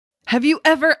Have you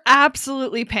ever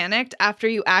absolutely panicked after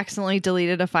you accidentally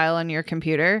deleted a file on your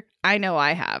computer? I know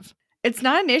I have. It's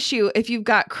not an issue if you've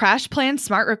got CrashPlan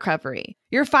Smart Recovery.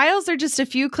 Your files are just a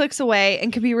few clicks away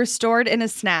and can be restored in a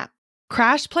snap.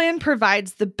 CrashPlan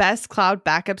provides the best cloud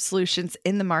backup solutions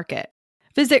in the market.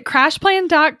 Visit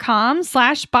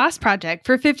crashplan.com/bossproject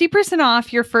for 50%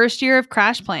 off your first year of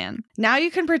CrashPlan. Now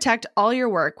you can protect all your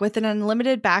work with an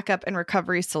unlimited backup and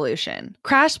recovery solution.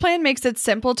 CrashPlan makes it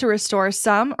simple to restore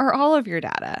some or all of your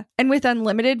data. And with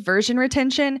unlimited version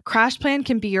retention, CrashPlan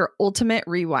can be your ultimate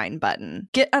rewind button.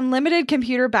 Get unlimited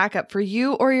computer backup for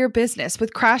you or your business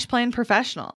with CrashPlan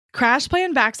Professional.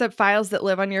 CrashPlan backs up files that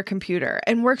live on your computer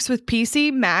and works with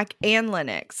PC, Mac, and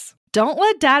Linux. Don't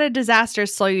let data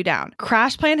disasters slow you down.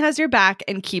 CrashPlan has your back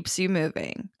and keeps you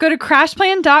moving. Go to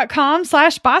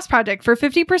crashplan.com/bossproject for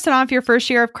 50% off your first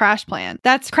year of CrashPlan.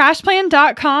 That's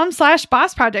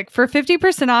crashplan.com/bossproject for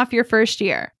 50% off your first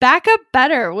year. Back up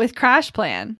better with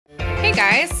CrashPlan. Hey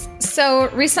guys. So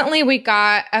recently we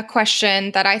got a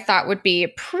question that I thought would be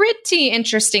pretty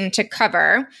interesting to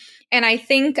cover. And I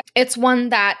think it's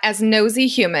one that as nosy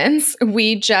humans,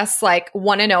 we just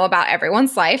want to know about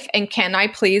everyone's life. And can I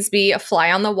please be a fly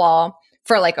on the wall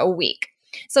for a week?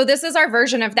 So this is our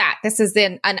version of that. This is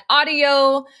an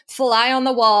audio fly on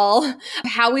the wall,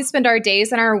 how we spend our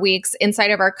days and our weeks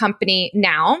inside of our company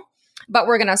now. But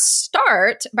we're going to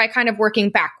start by kind of working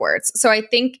backwards. So I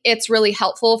think it's really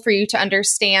helpful for you to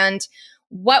understand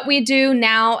what we do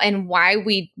now and why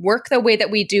we work the way that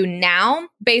we do now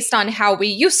based on how we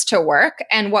used to work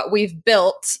and what we've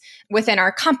built within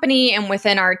our company and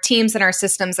within our teams and our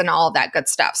systems and all of that good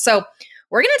stuff. So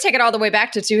we're going to take it all the way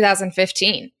back to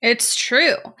 2015. It's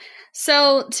true.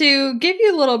 So to give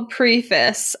you a little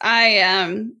preface,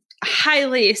 I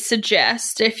highly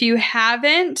suggest, if you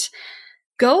haven't,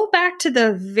 go back to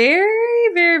the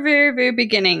very, very, very, very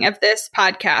beginning of this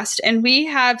podcast. And we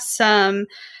have some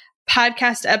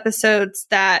podcast episodes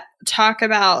that talk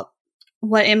about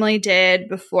what Emily did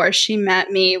before she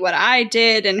met me, what I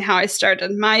did, and how I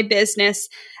started my business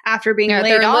after being laid off.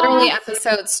 They're literally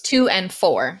episodes 2 and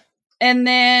 4. And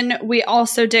then we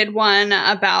also did one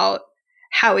about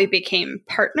how we became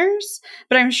partners,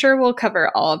 but I'm sure we'll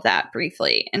cover all of that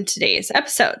briefly in today's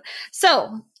episode.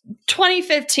 So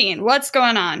 2015, what's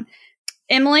going on?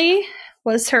 Emily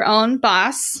was her own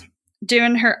boss,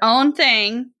 doing her own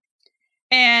thing.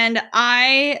 And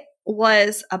I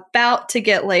was about to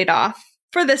get laid off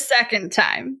for the second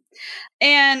time.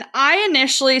 And I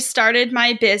initially started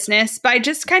my business by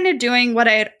just kind of doing what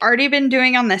I had already been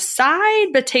doing on the side,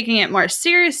 but taking it more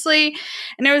seriously.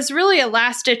 And it was really a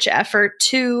last-ditch effort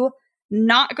to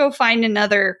not go find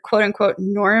another quote-unquote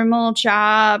normal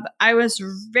job. I was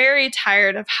very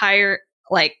tired of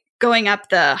going up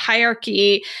the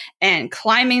hierarchy and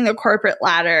climbing the corporate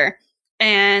ladder.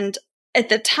 And at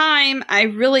the time, I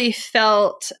really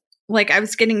felt like I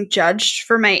was getting judged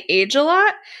for my age a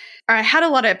lot. I had a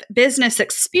lot of business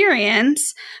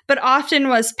experience, but often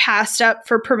was passed up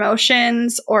for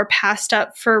promotions or passed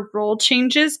up for role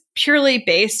changes purely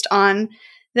based on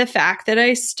the fact that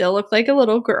I still look like a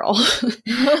little girl.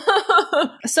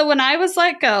 So when I was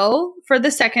let go for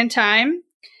the second time,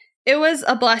 it was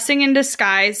a blessing in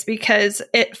disguise because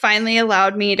it finally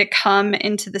allowed me to come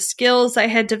into the skills I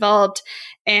had developed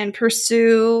and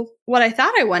pursue what I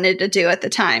thought I wanted to do at the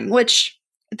time, which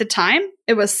at the time,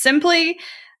 it was simply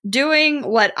doing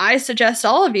what I suggest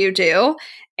all of you do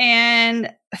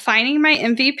and finding my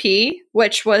MVP,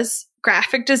 which was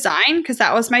graphic design, because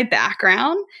that was my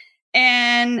background,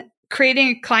 and creating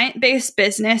a client-based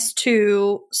business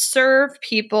to serve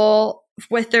people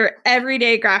with their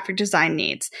everyday graphic design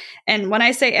needs. And when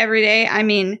I say everyday, I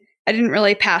mean, I didn't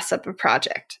really pass up a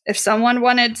project. If someone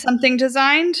wanted something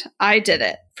designed, I did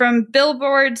it. From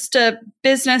billboards to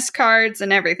business cards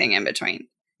and everything in between.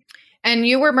 And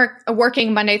you were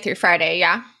working Monday through Friday,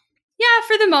 yeah? Yeah,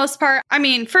 for the most part. I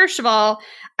mean, first of all,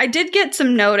 I did get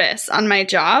some notice on my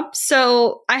job.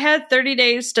 So I had 30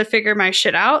 days to figure my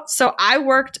shit out. So I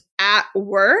worked at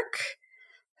work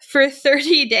for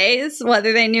 30 days,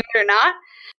 whether they knew it or not.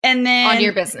 And then on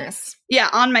your business. Yeah,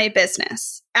 on my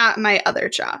business at my other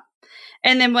job.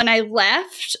 And then when I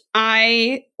left,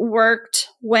 I worked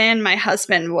when my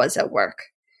husband was at work.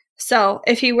 So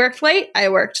if he worked late, I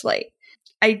worked late.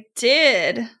 I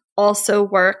did also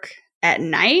work at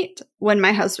night when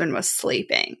my husband was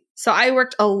sleeping. So I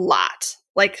worked a lot,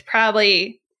 like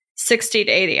probably 60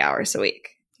 to 80 hours a week.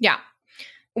 Yeah.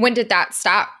 When did that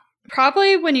stop?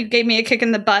 Probably when you gave me a kick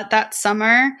in the butt that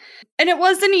summer. And it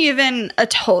wasn't even a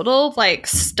total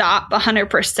stop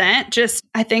 100%. Just,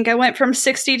 I think I went from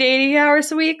 60 to 80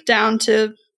 hours a week down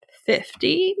to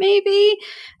 50 maybe.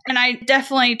 And I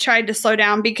definitely tried to slow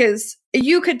down because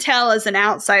you could tell as an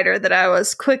outsider that I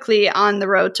was quickly on the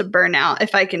road to burnout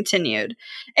if I continued.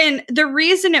 And the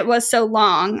reason it was so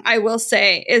long, I will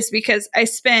say, is because I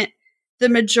spent the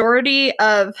majority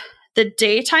of the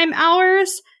daytime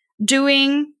hours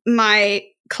doing my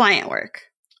client work.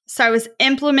 So I was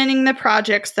implementing the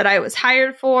projects that I was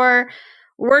hired for,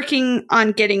 working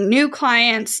on getting new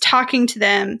clients, talking to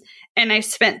them. And I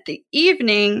spent the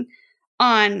evening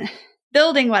on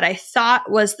building what I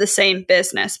thought was the same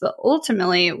business, but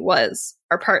ultimately was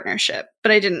our partnership.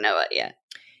 But I didn't know it yet.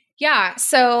 Yeah.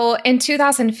 So in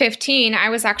 2015, I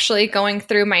was actually going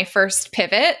through my first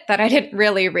pivot that I didn't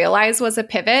really realize was a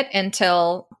pivot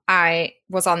until I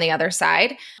was on the other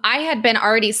side. I had been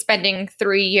already spending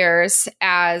 3 years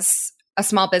as a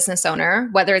small business owner,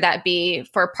 whether that be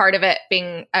for part of it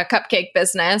being a cupcake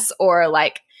business or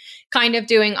like kind of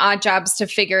doing odd jobs to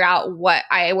figure out what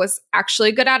I was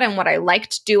actually good at and what I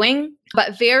liked doing.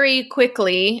 But very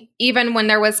quickly, even when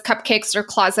there was cupcakes or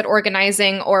closet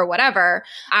organizing or whatever,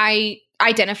 I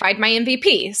identified my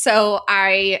MVP. So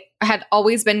I had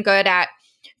always been good at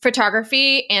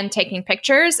photography and taking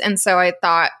pictures. And so I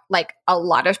thought, like a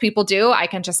lot of people do, I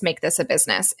can just make this a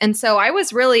business. And so I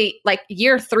was really like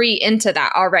year 3 into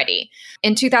that already.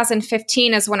 In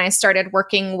 2015 is when I started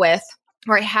working with,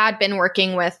 or I had been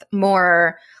working with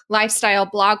more lifestyle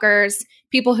bloggers,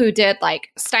 people who did like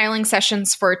styling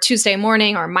sessions for Tuesday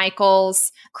Morning or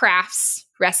Michael's, crafts,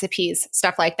 recipes,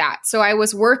 stuff like that. So I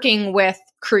was working with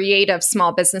creative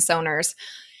small business owners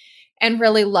and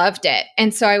really loved it.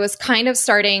 And so I was kind of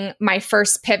starting my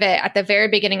first pivot at the very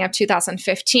beginning of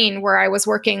 2015, where I was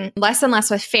working less and less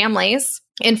with families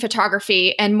in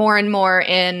photography and more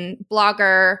in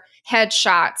blogger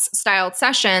headshots styled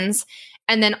sessions,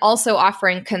 and then also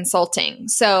offering consulting.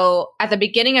 So at the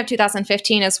beginning of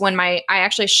 2015 is when I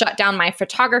actually shut down my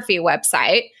photography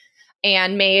website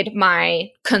and made my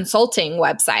consulting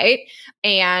website,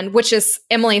 and which is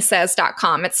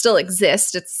emilysays.com. It still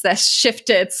exists. It's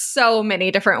shifted so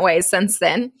many different ways since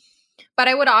then. But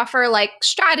I would offer like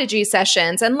strategy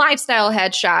sessions and lifestyle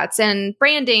headshots and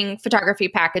branding photography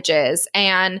packages.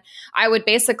 And I would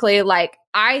basically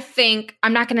I think,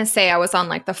 I'm not going to say I was on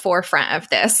like the forefront of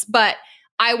this, but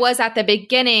I was at the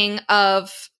beginning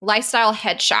of lifestyle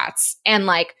headshots and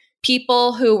like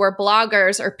people who were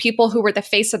bloggers or people who were the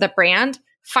face of the brand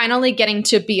finally getting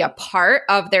to be a part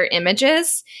of their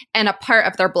images and a part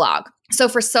of their blog. So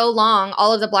for so long,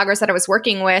 all of the bloggers that I was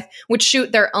working with would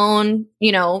shoot their own,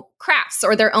 crafts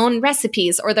or their own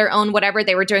recipes or their own whatever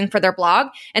they were doing for their blog,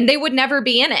 and they would never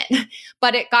be in it.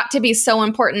 But it got to be so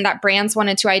important that brands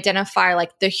wanted to identify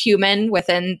like the human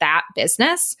within that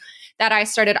business that I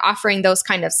started offering those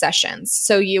kind of sessions.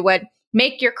 So you would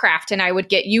make your craft and I would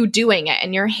get you doing it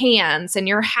in your hands and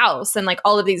your house and like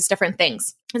all of these different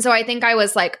things. And so I think I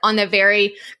was like on the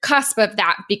very cusp of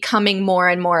that becoming more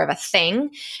and more of a thing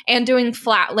and doing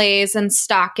flat lays and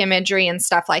stock imagery and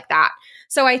stuff like that.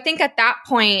 So I think at that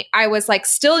point I was like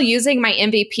still using my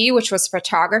MVP, which was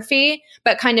photography,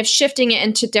 but kind of shifting it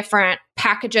into different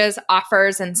packages,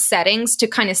 offers, and settings to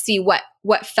kind of see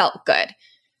what felt good.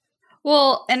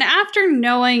 Well, and after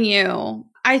knowing you,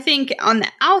 I think on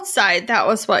the outside, that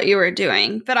was what you were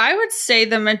doing. But I would say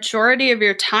the majority of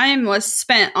your time was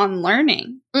spent on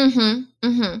learning.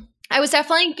 I was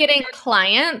definitely getting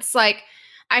clients. Like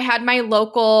I had my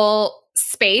local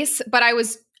space, but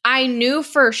I knew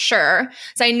for sure.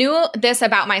 So I knew this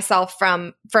about myself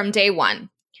from day one,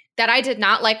 that I did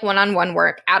not like one-on-one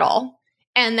work at all.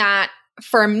 And that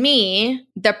for me,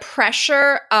 the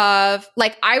pressure of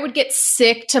like, I would get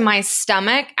sick to my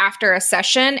stomach after a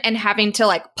session and having to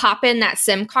like pop in that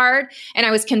SIM card. And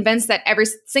I was convinced that every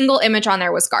single image on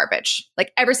there was garbage,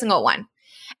 like every single one.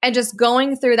 And just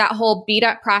going through that whole beat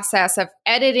up process of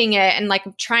editing it and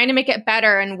like trying to make it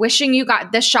better and wishing you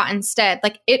got this shot instead,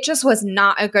 like it just was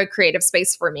not a good creative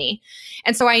space for me.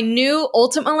 And so I knew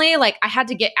ultimately like I had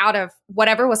to get out of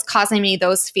whatever was causing me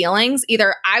those feelings.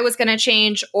 Either I was going to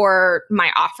change or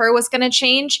my offer was going to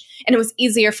change. And it was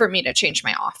easier for me to change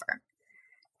my offer.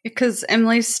 Because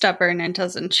Emily's stubborn and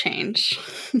doesn't change.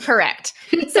 Correct.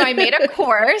 So I made a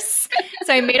course.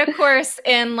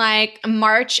 In like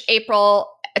March, April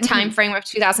timeframe of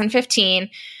 2015.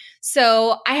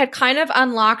 So I had kind of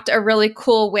unlocked a really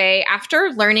cool way after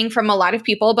learning from a lot of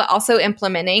people, but also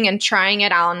implementing and trying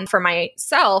it on for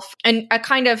myself, and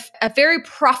a very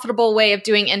profitable way of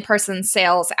doing in-person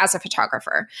sales as a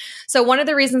photographer. So one of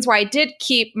the reasons why I did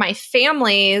keep my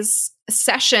family's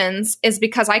sessions is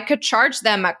because I could charge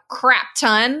them a crap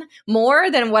ton more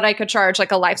than what I could charge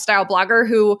like a lifestyle blogger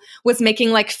who was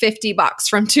making like $50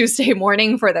 from Tuesday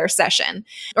morning for their session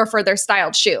or for their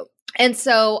styled shoot. And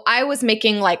so I was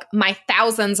making like my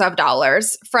thousands of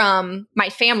dollars from my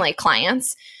family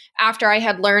clients after I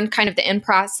had learned kind of the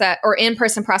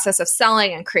in-person process of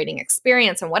selling and creating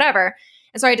experience and whatever.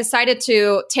 And so I decided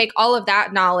to take all of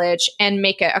that knowledge and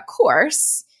make it a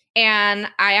course. And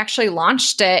I actually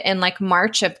launched it in like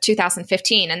March of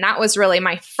 2015. And that was really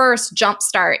my first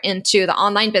jumpstart into the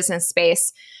online business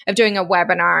space of doing a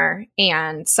webinar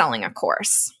and selling a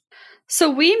course. So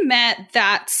we met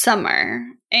that summer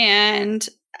and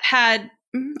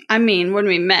when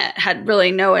we met, had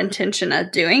really no intention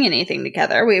of doing anything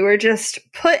together. We were just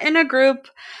put in a group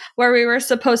where we were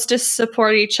supposed to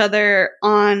support each other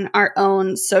on our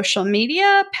own social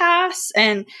media paths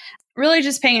and really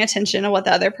just paying attention to what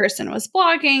the other person was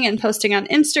blogging and posting on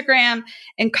Instagram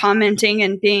and commenting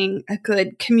and being a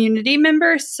good community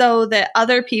member so that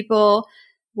other people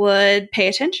would pay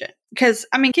attention. Because,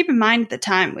 keep in mind at the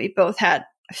time, we both had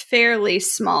fairly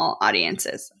small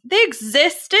audiences. They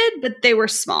existed, but they were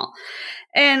small.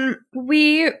 And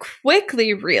we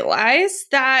quickly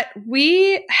realized that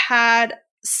we had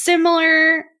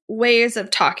similar ways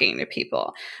of talking to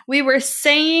people. We were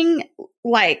saying,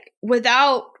 like,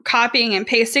 without copying and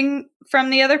pasting from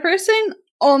the other person,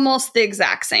 almost the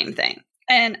exact same thing.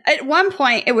 And at one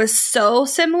point, it was so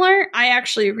similar, I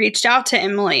actually reached out to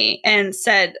Emily and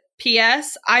said,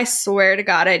 P.S., I swear to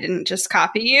God, I didn't just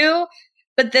copy you,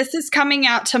 but this is coming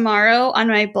out tomorrow on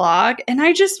my blog, and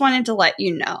I just wanted to let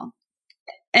you know.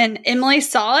 And Emily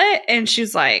saw it, and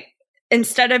she's like,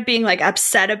 instead of being like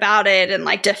upset about it and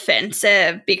like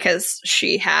defensive because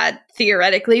she had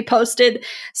theoretically posted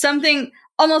something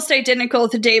almost identical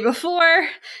the day before,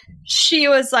 she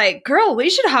was like, girl, we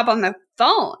should hop on the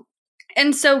phone.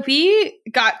 And so we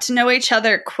got to know each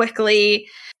other quickly.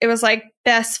 It was like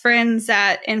best friends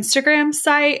at Instagram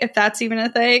site, if that's even a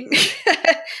thing.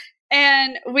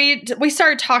 And we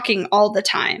started talking all the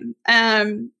time,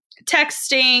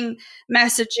 texting,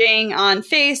 messaging on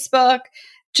Facebook,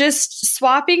 just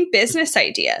swapping business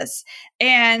ideas.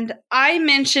 And I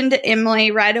mentioned to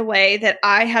Emily right away that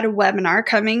I had a webinar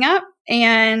coming up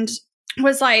and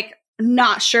was like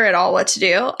not sure at all what to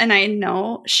do. And I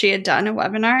know she had done a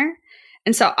webinar.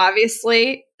 And so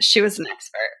obviously she was an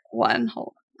expert, one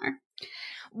whole webinar.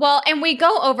 Well, and we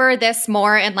go over this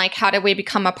more in like, how did we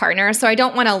become a partner? So I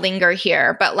don't want to linger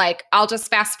here, but like, I'll just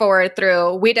fast forward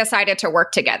through, we decided to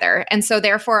work together. And so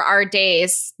therefore our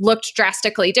days looked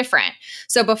drastically different.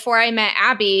 So before I met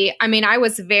Abby, I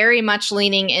was very much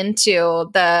leaning into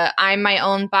the, I'm my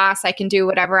own boss, I can do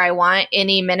whatever I want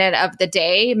any minute of the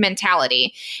day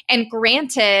mentality. And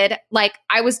granted, like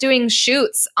I was doing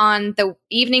shoots on the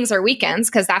evenings or weekends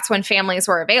because that's when families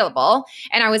were available.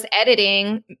 And I was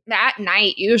editing at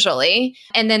night usually.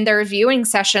 And then their viewing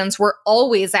sessions were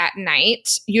always at night,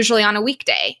 usually on a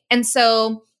weekday. And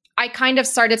so I kind of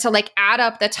started to like add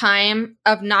up the time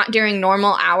of not during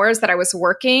normal hours that I was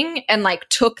working and like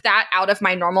took that out of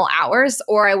my normal hours,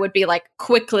 or I would be like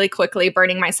quickly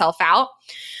burning myself out.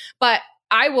 But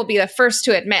I will be the first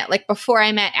to admit, like before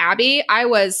I met Abby, I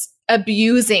was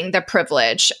abusing the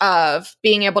privilege of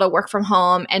being able to work from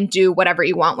home and do whatever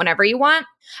you want, whenever you want.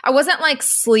 I wasn't like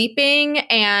sleeping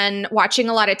and watching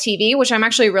a lot of TV, which I'm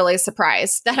actually really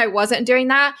surprised that I wasn't doing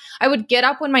that. I would get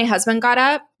up when my husband got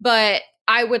up, but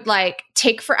I would like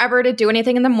take forever to do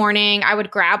anything in the morning. I would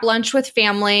grab lunch with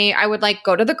family. I would like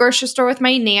go to the grocery store with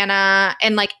my Nana.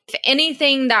 And like if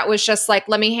anything that was just like,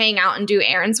 let me hang out and do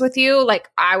errands with you, like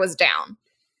I was down.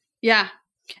 Yeah.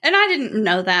 And I didn't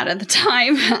know that at the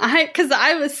time because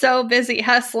I was so busy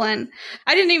hustling.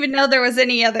 I didn't even know there was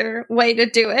any other way to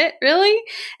do it, really.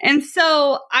 And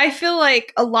so I feel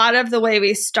like a lot of the way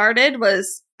we started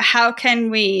was, how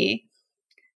can we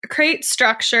create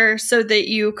structure so that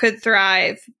you could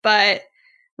thrive, but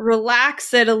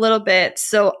relax it a little bit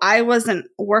so I wasn't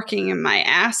working my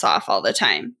ass off all the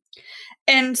time.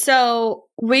 And so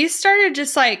we started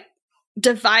just like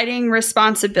dividing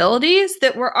responsibilities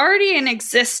that were already in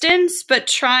existence, but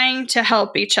trying to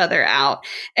help each other out.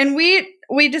 And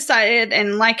we decided,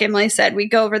 and like Emily said, we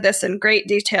go over this in great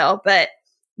detail, but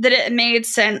that it made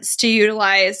sense to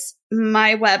utilize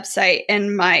my website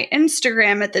and my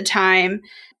Instagram at the time,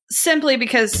 simply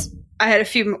because I had a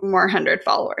few more hundred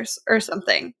followers or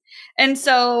something. And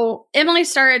so Emily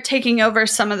started taking over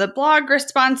some of the blog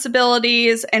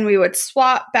responsibilities, and we would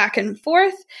swap back and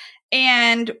forth.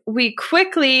 And we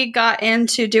quickly got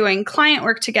into doing client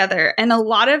work together. And a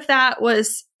lot of that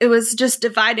it was just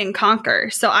divide and conquer.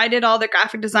 So I did all the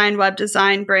graphic design, web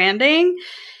design, branding.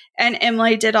 and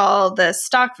Emily did all the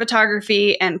stock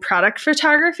photography and product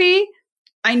photography.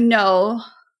 I know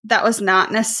that was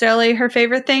not necessarily her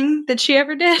favorite thing that she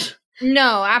ever did.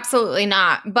 No, absolutely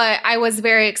not. But I was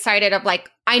very excited of like,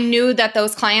 I knew that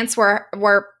those clients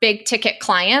were big ticket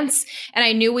clients, and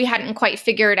I knew we hadn't quite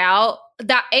figured out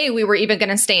that we were even going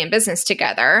to stay in business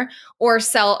together or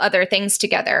sell other things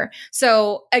together.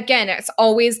 So again, it's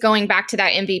always going back to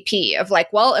that MVP of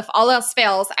like, well, if all else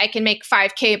fails, I can make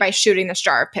 $5,000 by shooting this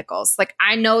jar of pickles. Like,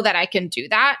 I know that I can do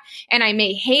that, and I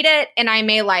may hate it. And I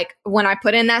may like, when I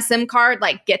put in that SIM card,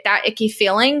 like get that icky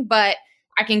feeling, but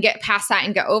I can get past that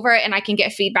and get over it. And I can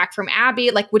get feedback from Abby,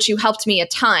 like, which you helped me a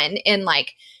ton in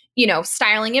like, you know,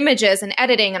 styling images and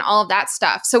editing and all of that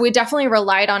stuff. So we definitely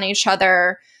relied on each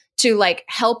other to like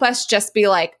help us just be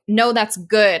like, no, that's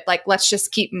good. Like, let's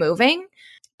just keep moving.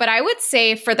 But I would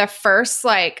say for the first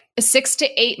like 6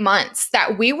 to 8 months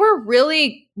that we were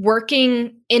really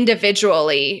working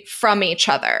individually from each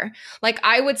other. Like,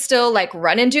 I would still like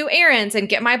run and do errands and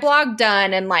get my blog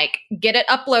done and like get it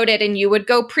uploaded, and you would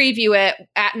go preview it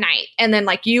at night. And then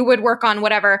like you would work on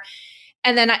whatever.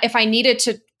 And then if I needed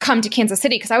to come to Kansas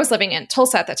City, because I was living in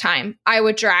Tulsa at the time, I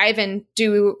would drive and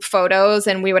do photos,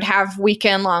 and we would have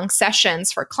weekend long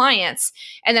sessions for clients.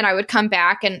 And then I would come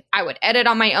back and I would edit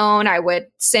on my own. I would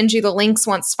send you the links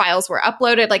once files were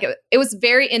uploaded. Like it was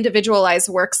very individualized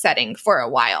work setting for a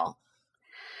while.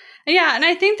 Yeah, and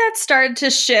I think that started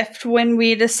to shift when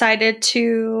we decided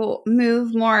to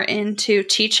move more into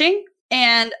teaching.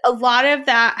 And a lot of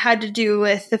that had to do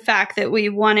with the fact that we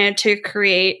wanted to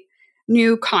create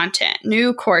new content,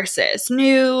 new courses,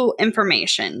 new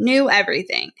information, new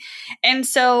everything. And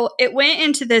so it went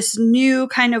into this new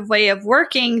kind of way of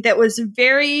working that was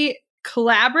very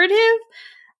collaborative,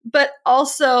 but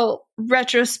also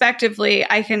retrospectively,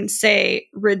 I can say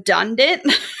redundant.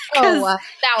 Oh,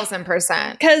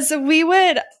 1,000%. Because we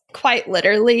would quite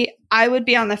literally, I would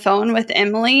be on the phone with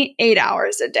Emily 8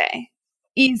 hours a day,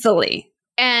 easily.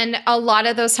 And a lot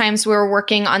of those times we were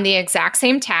working on the exact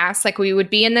same tasks. Like, we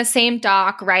would be in the same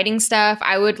doc writing stuff.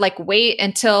 I would like wait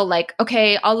until like,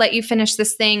 okay, I'll let you finish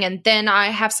this thing, and then I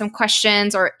have some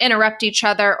questions, or interrupt each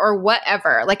other or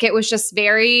whatever. Like, it was just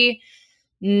very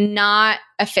not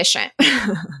efficient.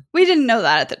 We didn't know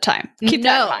that at the time. Keep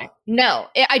that in mind. No,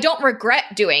 I don't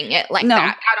regret doing it like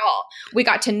that at all. We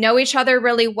got to know each other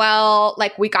really well.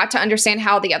 Like, we got to understand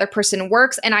how the other person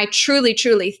works. And I truly,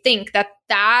 truly think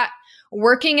that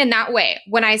working in that way,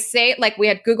 when I say like we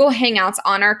had Google Hangouts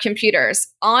on our computers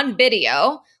on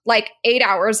video, like 8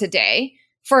 hours a day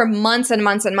for months and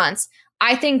months and months,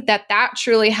 I think that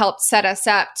truly helped set us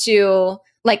up to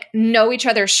like know each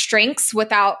other's strengths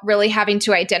without really having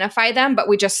to identify them, but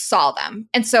we just saw them.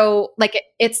 And so like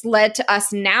it's led to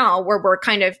us now where we're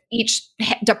kind of each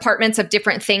departments of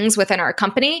different things within our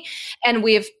company. And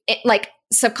we've like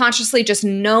subconsciously just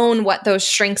known what those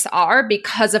strengths are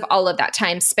because of all of that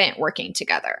time spent working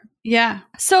together. Yeah.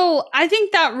 So I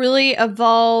think that really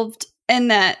evolved in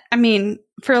that, I mean,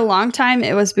 for a long time,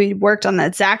 it was we worked on the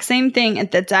exact same thing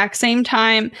at the exact same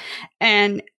time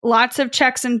and lots of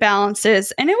checks and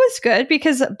balances. And it was good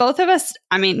because both of us,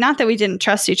 I mean, not that we didn't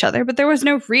trust each other, but there was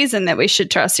no reason that we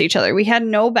should trust each other. We had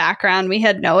no background. We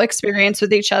had no experience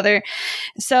with each other.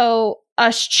 So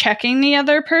us checking the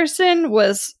other person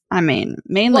was, I mean,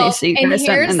 mainly so you guys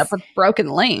don't end up with broken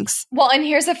links. Well, and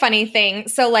here's a funny thing.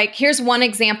 So like, here's one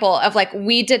example of like,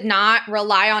 we did not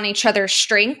rely on each other's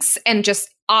strengths and just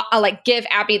like give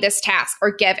Abby this task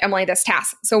or give Emily this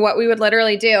task. So what we would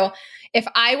literally do, if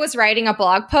I was writing a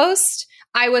blog post,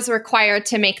 I was required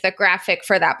to make the graphic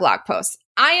for that blog post.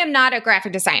 I am not a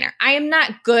graphic designer. I am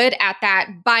not good at that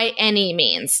by any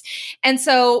means. And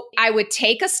so I would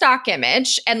take a stock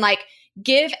image and like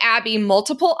give Abby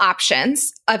multiple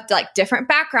options of like different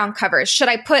background covers. Should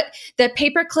I put the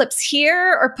paper clips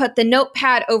here or put the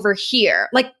notepad over here?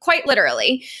 Like quite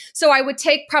literally. So I would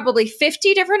take probably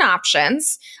 50 different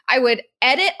options. I would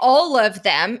edit all of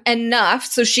them enough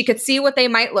so she could see what they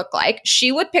might look like.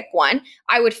 She would pick one.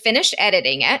 I would finish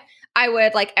editing it. I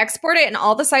would like export it in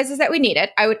all the sizes that we needed.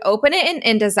 I would open it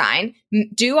in InDesign,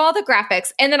 do all the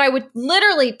graphics, and then I would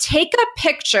literally take a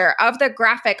picture of the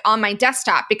graphic on my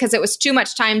desktop because it was too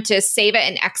much time to save it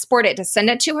and export it to send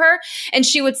it to her. And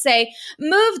she would say,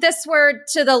 move this word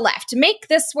to the left, make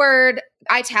this word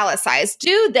italicized,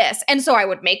 do this. And so I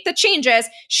would make the changes.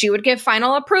 She would give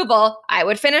final approval. I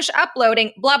would finish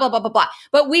uploading, blah, blah, blah, blah, blah.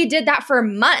 But we did that for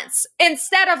months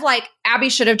instead of like, Abby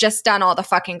should have just done all the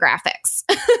fucking graphics.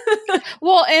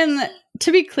 Well, and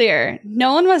to be clear,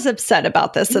 no one was upset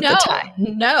about this at the time.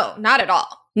 No, not at all.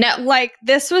 No. Like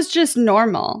this was just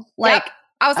normal. Like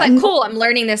I was like, cool, I'm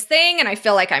learning this thing and I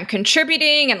feel like I'm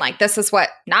contributing and like, this is what,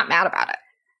 not mad about it.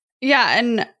 Yeah.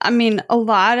 And I mean, a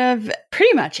lot of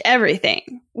pretty much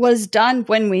everything was done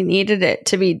when we needed it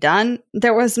to be done.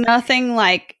 There was nothing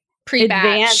like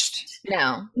Pre-batched.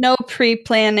 No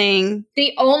pre-planning.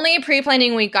 The only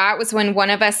pre-planning we got was when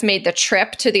one of us made the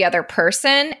trip to the other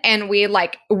person and we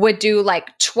like would do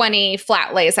like 20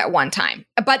 flat lays at one time.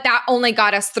 But that only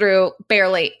got us through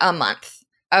barely a month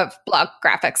of blog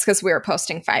graphics because we were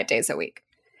posting 5 days a week.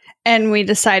 And we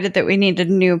decided that we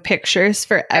needed new pictures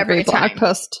for every blog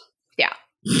post. Yeah.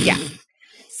 Yeah.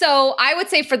 So I would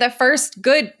say for the first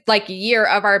good like year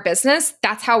of our business,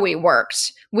 that's how we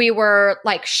worked. We were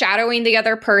like shadowing the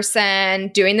other person,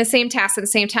 doing the same task at the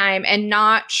same time, and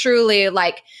not truly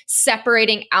like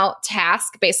separating out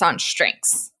tasks based on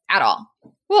strengths at all.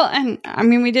 Well, and I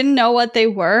mean, we didn't know what they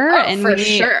were. And for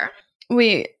sure.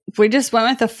 We just went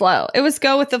with the flow. It was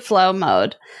go with the flow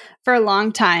mode for a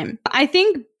long time. I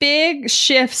think big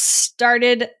shifts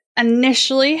started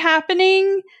initially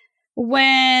happening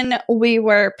when we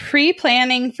were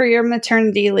pre-planning for your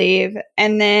maternity leave,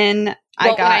 and then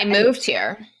when I moved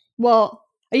here. Well,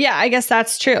 yeah, I guess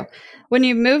that's true. When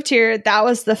you moved here, that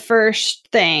was the first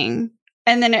thing.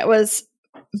 And then it was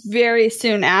very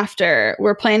soon after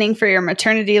we're planning for your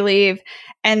maternity leave.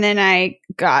 And then I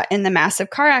got in the massive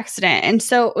car accident. And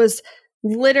so it was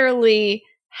literally,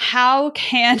 how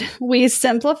can we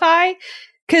simplify?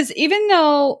 Because even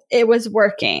though it was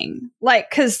working, like,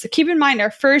 because keep in mind, our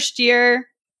first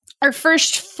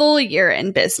full year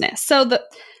in business. So the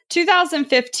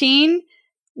 2015,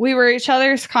 we were each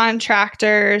other's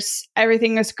contractors.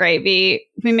 Everything was gravy.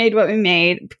 We made what we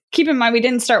made. Keep in mind, we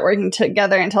didn't start working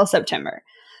together until September.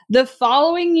 The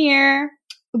following year,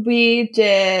 we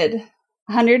did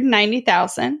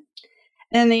 190,000.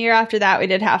 And the year after that, we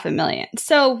did 500,000.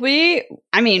 So we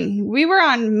were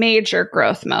on major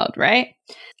growth mode, right?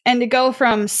 And to go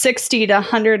from 60 to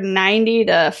 190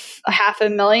 to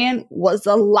 500,000 was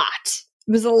a lot.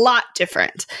 It was a lot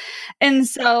different. And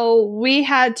so we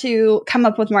had to come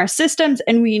up with more systems.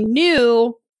 And we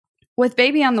knew with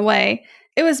baby on the way,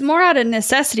 it was more out of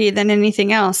necessity than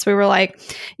anything else. We were like,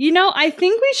 I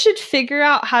think we should figure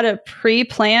out how to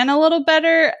pre-plan a little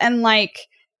better and like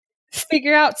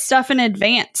figure out stuff in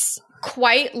advance.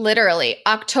 Quite literally,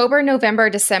 October,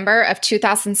 November, December of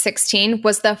 2016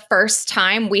 was the first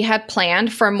time we had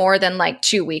planned for more than like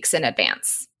 2 weeks in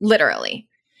advance, literally.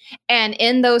 And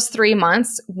in those 3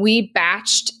 months, we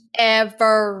batched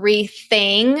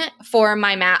everything for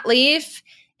my mat leave,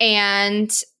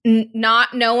 and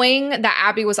not knowing that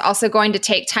Abby was also going to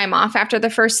take time off after the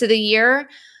first of the year.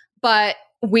 But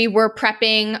we were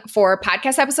prepping for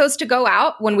podcast episodes to go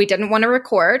out when we didn't want to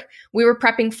record. We were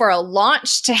prepping for a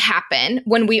launch to happen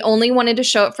when we only wanted to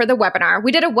show up for the webinar.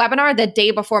 We did a webinar the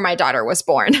day before my daughter was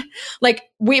born. But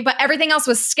everything else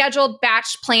was scheduled,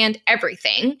 batched, planned,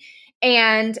 everything.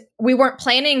 And we weren't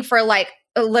planning for like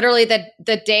literally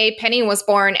the day Penny was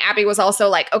born. Abby was also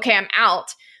like, okay, I'm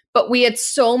out. But we had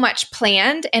so much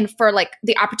planned and for like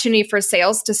the opportunity for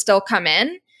sales to still come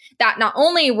in, that not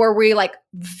only were we like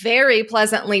very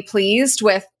pleasantly pleased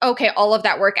with, okay, all of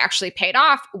that work actually paid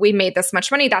off. We made this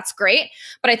much money. That's great.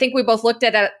 But I think we both looked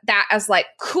at that as like,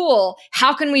 cool.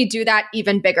 How can we do that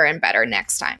even bigger and better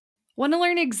next time? Want to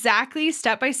learn exactly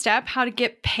step by step how to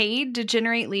get paid to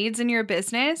generate leads in your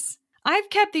business?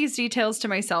 I've kept these details to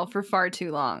myself for far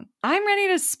too long. I'm ready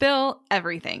to spill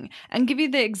everything and give you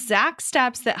the exact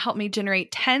steps that help me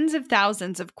generate tens of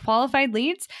thousands of qualified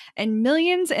leads and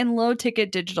millions in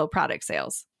low-ticket digital product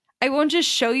sales. I won't just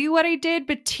show you what I did,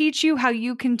 but teach you how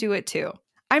you can do it too.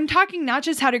 I'm talking not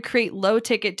just how to create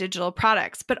low-ticket digital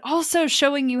products, but also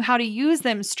showing you how to use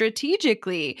them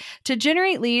strategically to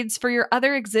generate leads for your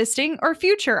other existing or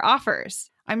future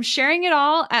offers. I'm sharing it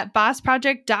all at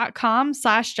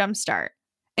bossproject.com/jumpstart,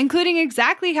 including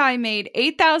exactly how I made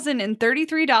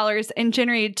 $8,033 and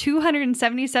generated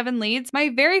 277 leads my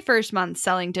very first month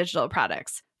selling digital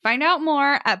products. Find out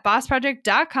more at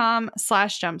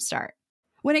bossproject.com/jumpstart.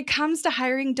 When it comes to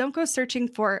hiring, don't go searching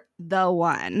for the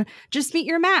one. Just meet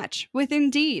your match with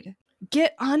Indeed.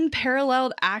 Get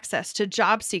unparalleled access to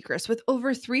job seekers with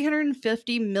over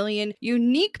 350 million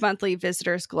unique monthly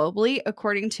visitors globally,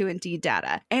 according to Indeed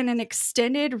data, and an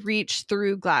extended reach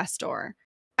through Glassdoor.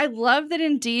 I love that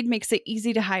Indeed makes it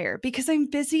easy to hire because I'm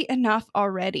busy enough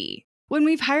already. When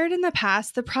we've hired in the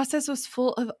past, the process was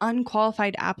full of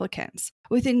unqualified applicants.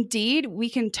 With Indeed, we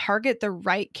can target the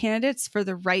right candidates for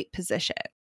the right position.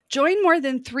 Join more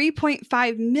than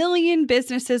 3.5 million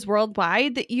businesses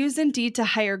worldwide that use Indeed to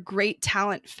hire great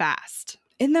talent fast.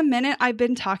 In the minute I've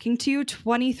been talking to you,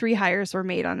 23 hires were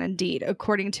made on Indeed,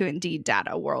 according to Indeed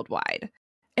data worldwide.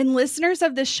 And listeners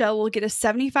of this show will get a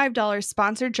 $75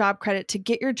 sponsored job credit to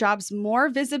get your jobs more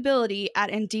visibility at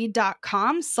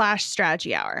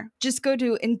Indeed.com/Strategy Hour. Just go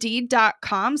to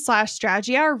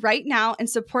Indeed.com/Strategy Hour right now and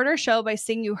support our show by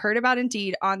saying you heard about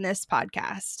Indeed on this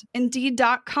podcast.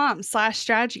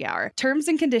 Indeed.com/Strategy Hour. Terms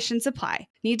and conditions apply.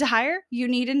 Need to hire? You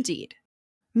need Indeed.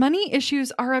 Money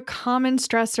issues are a common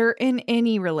stressor in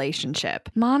any relationship.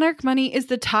 Monarch Money is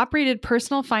the top-rated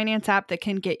personal finance app that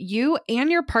can get you and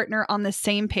your partner on the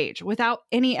same page without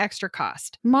any extra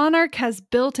cost. Monarch has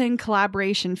built-in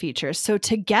collaboration features, so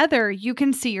together you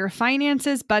can see your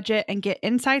finances, budget, and get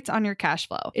insights on your cash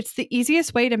flow. It's the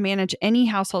easiest way to manage any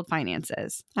household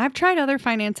finances. I've tried other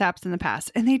finance apps in the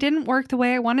past, and they didn't work the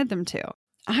way I wanted them to.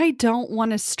 I don't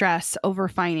want to stress over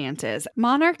finances.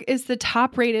 Monarch is the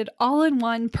top-rated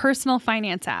all-in-one personal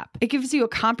finance app. It gives you a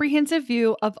comprehensive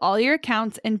view of all your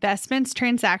accounts, investments,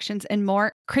 transactions, and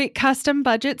more. Create custom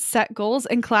budgets, set goals,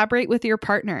 and collaborate with your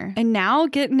partner. And now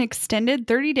get an extended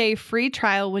 30-day free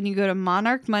trial when you go to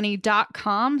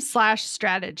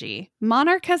monarchmoney.com/strategy.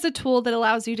 Monarch has a tool that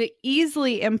allows you to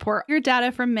easily import your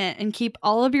data from Mint and keep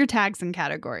all of your tags and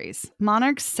categories.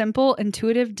 Monarch's simple,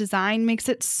 intuitive design makes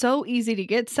it so easy to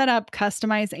get set up,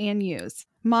 customize, and use.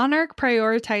 Monarch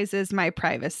prioritizes my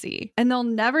privacy, and they'll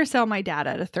never sell my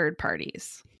data to third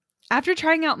parties. After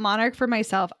trying out Monarch for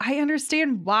myself, I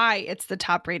understand why it's the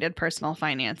top-rated personal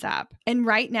finance app. And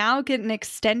right now, get an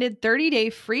extended 30-day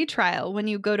free trial when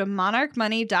you go to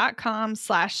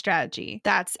monarchmoney.com/strategy.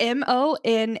 That's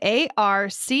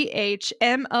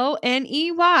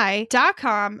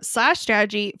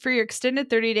MONARCHMONEY.com/strategy for your extended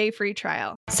 30-day free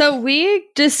trial. So we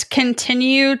just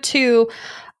continue to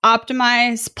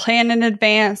optimize, plan in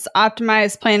advance,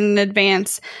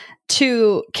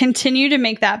 to continue to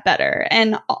make that better.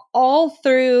 And all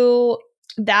through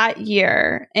that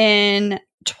year in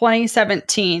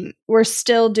 2017, we're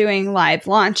still doing live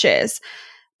launches.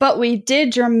 But we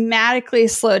did dramatically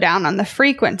slow down on the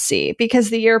frequency because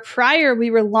the year prior, we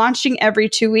were launching every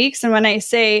 2 weeks. And when I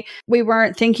say we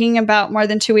weren't thinking about more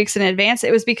than 2 weeks in advance,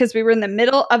 it was because we were in the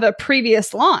middle of a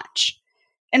previous launch.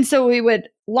 And so we would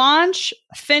launch,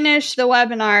 finish the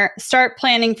webinar, start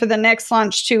planning for the next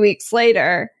launch 2 weeks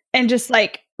later, and just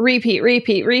like repeat.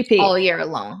 All year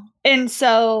long. And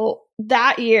so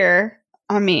that year,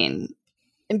 I mean,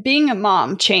 being a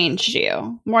mom changed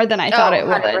you more than I thought it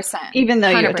would, 100%. even though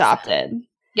 100%. you adopted.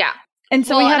 Yeah. And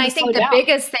so we had and to I think slow the down.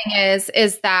 biggest thing is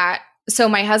that, so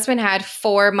my husband had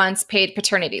 4 months paid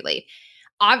paternity leave.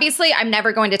 Obviously, I'm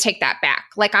never going to take that back.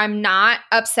 Like, I'm not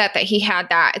upset that he had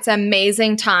that. It's an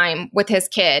amazing time with his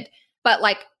kid. But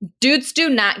like, dudes do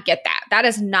not get that. That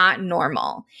is not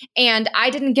normal. And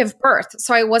I didn't give birth.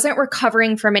 So I wasn't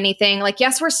recovering from anything. Like,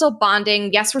 yes, we're still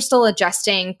bonding. Yes, we're still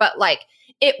adjusting. But like,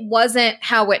 it wasn't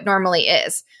how it normally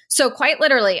is. So quite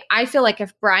literally, I feel like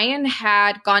if Brian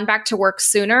had gone back to work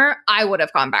sooner, I would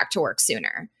have gone back to work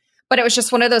sooner. But it was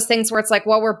just one of those things where it's like,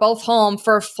 well, we're both home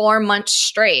for 4 months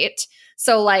straight.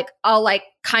 So like, I'll like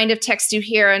kind of text you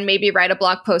here and maybe write a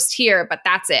blog post here, but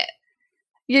that's it.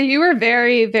 Yeah, you were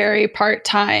very, very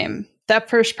part-time that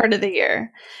first part of the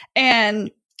year.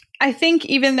 And I think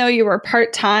even though you were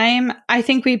part-time, I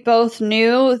think we both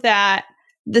knew that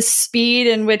the speed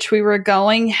in which we were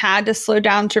going had to slow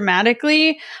down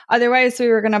dramatically. Otherwise, we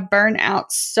were going to burn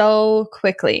out so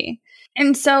quickly.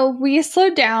 And so we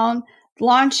slowed down,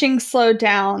 launching slowed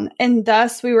down, and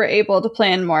thus we were able to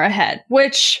plan more ahead,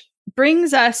 which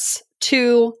brings us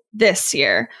to this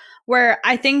year, where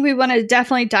I think we want to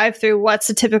definitely dive through what's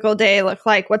a typical day look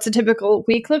like, what's a typical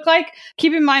week look like.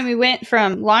 Keep in mind, we went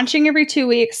from launching every 2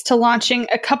 weeks to launching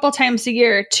a couple times a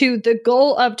year to the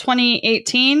goal of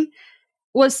 2018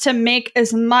 was to make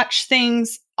as much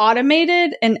things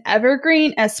automated and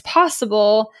evergreen as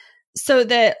possible so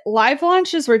that live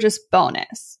launches were just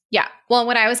bonus. Yeah. Well,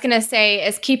 what I was going to say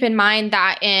is keep in mind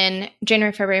that in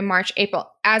January, February, March, April,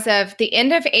 as of the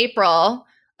end of April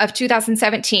of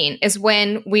 2017 is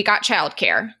when we got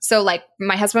childcare. So like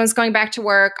my husband was going back to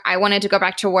work. I wanted to go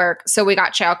back to work. So we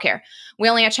got childcare. We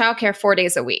only had childcare 4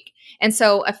 days a week. And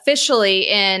so officially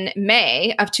in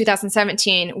May of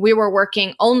 2017, we were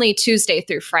working only Tuesday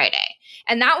through Friday.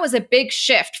 And that was a big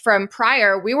shift from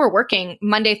prior. We were working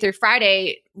Monday through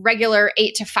Friday, regular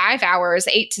 8 to 5 hours,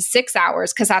 8 to 6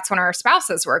 hours, because that's when our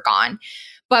spouses were gone.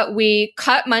 But we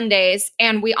cut Mondays,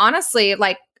 and we honestly,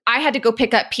 like, I had to go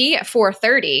pick up P at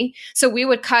 4:30. So we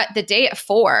would cut the day at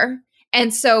 4.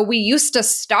 And so we used to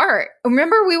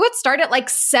remember, we would start at like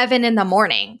 7 in the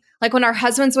morning. Like when our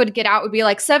husbands would get out, it would be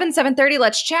like 7:30,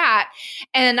 let's chat.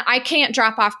 And I can't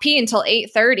drop off P until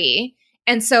 8:30.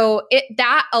 And so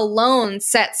that alone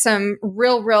set some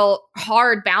real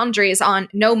hard boundaries on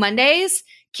no Mondays,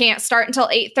 can't start until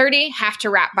 8:30, have to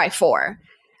wrap by 4.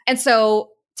 And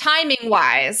so timing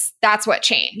wise, that's what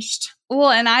changed. Well,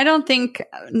 and I don't think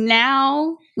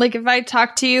now, like if I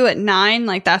talk to you at 9,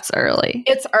 like that's early.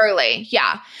 It's early.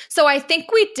 Yeah. So I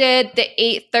think we did the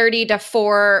 8:30 to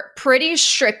 4 pretty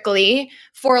strictly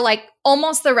for like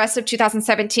almost the rest of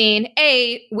 2017.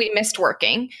 A, we missed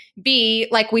working. B,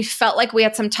 like we felt like we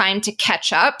had some time to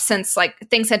catch up since like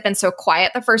things had been so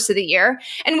quiet the first of the year.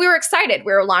 And we were excited.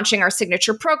 We were launching our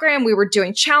signature program. We were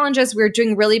doing challenges. We were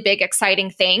doing really big,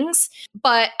 exciting things.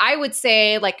 But I would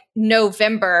say like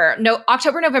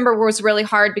October, November was really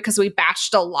hard because we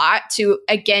batched a lot to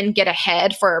again get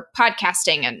ahead for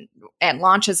podcasting and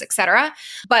launches, etc.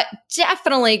 But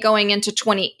definitely going into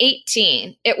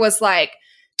 2018, it was like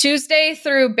Tuesday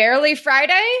through barely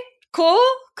Friday.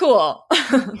 Cool.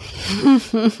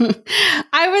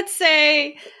 I would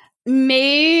say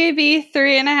maybe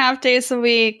 3.5 days a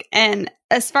week. And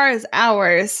as far as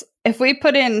hours, if we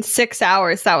put in 6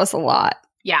 hours, that was a lot.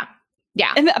 Yeah.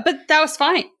 But that was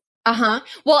fine.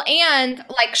 Well, and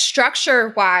like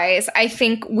structure wise, I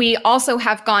think we also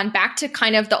have gone back to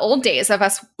kind of the old days of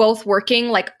us both working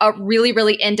like really,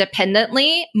 really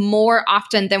independently more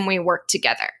often than we worked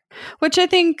together. Which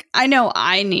I know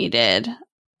I needed.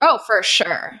 Oh, for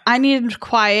sure. I needed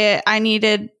quiet. I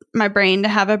needed my brain to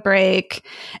have a break.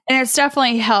 And it's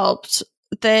definitely helped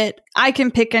that I can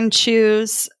pick and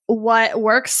choose what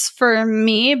works for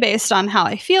me based on how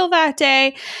I feel that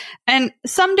day. And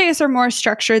some days are more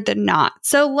structured than not.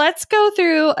 So let's go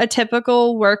through a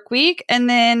typical work week and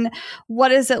then what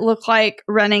does it look like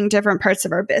running different parts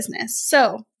of our business?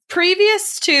 So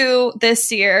previous to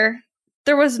this year,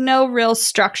 there was no real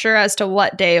structure as to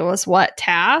what day was what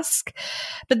task.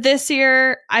 But this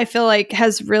year, I feel like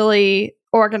has really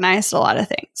organized a lot of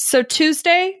things. So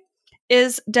Tuesday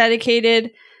is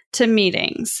dedicated to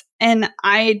meetings. And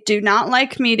I do not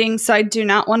like meetings, so I do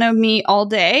not want to meet all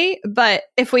day. But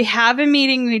if we have a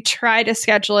meeting, we try to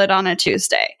schedule it on a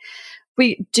Tuesday.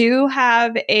 We do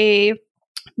have a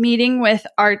meeting with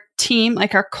our team,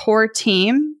 like our core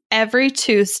team, every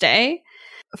Tuesday,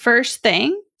 first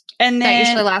thing. And then that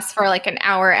usually lasts for like an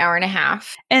hour, hour and a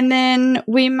half. And then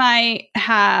we might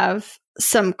have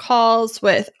some calls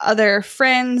with other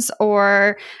friends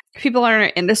or people in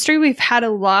our industry. We've had a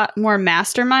lot more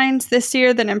masterminds this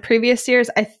year than in previous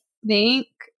years. I think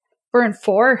we're in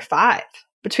 4 or 5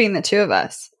 between the two of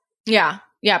us. Yeah,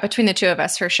 between the two of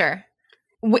us for sure.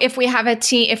 If we have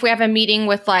a meeting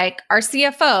with like our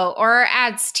CFO or our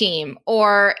ads team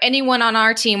or anyone on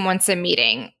our team wants a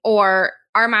meeting or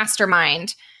our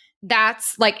mastermind,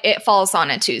 that's like it falls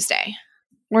on a Tuesday.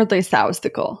 Or at least that was the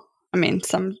goal. I mean,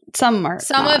 some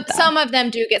of them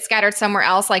do get scattered somewhere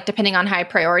else, like depending on high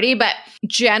priority. But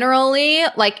generally,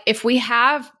 like if we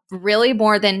have really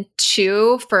more than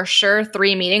 2, for sure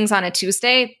 3 meetings on a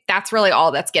Tuesday, that's really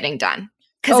all that's getting done.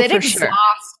 Because it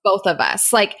exhausts both of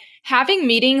us. Like having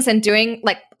meetings and doing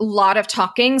like a lot of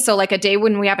talking. So like a day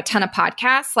when we have a ton of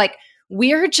podcasts, like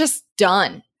we're just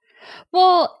done.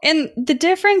 Well, and the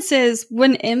difference is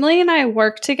when Emily and I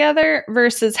work together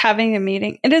versus having a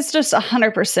meeting, it is just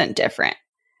 100% different.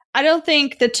 I don't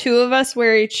think the two of us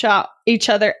wear each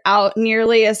other out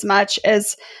nearly as much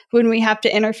as when we have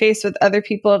to interface with other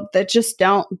people that just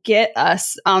don't get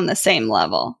us on the same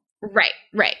level. Right.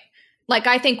 Like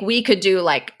I think we could do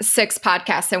like 6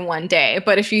 podcasts in one day,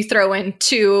 but if you throw in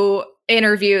 2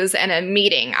 interviews and a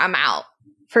meeting, I'm out.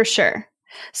 For sure.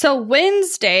 So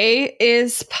Wednesday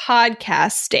is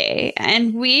podcast day,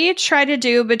 and we try to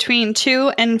do between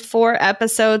 2 and 4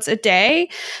 episodes a day,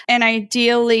 and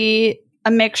ideally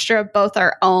a mixture of both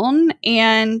our own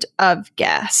and of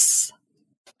guests.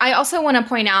 I also want to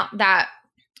point out that,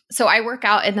 so I work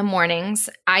out in the mornings.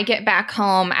 I get back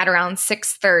home at around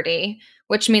 6:30,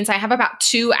 which means I have about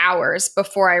 2 hours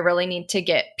before I really need to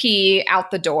get pee out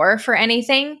the door for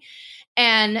anything.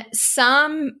 And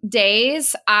some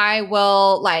days I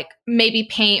will like maybe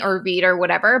paint or read or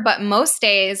whatever, but most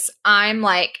days I'm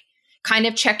like kind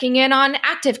of checking in on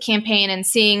ActiveCampaign and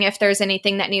seeing if there's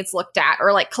anything that needs looked at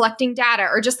or like collecting data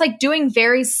or just like doing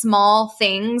very small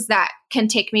things that can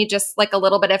take me just like a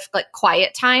little bit of like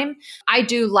quiet time. I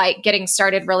do like getting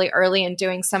started really early and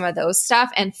doing some of those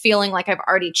stuff and feeling like I've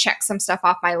already checked some stuff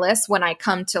off my list when I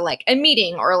come to like a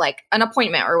meeting or like an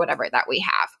appointment or whatever that we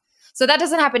have. So that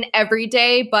doesn't happen every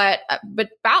day, but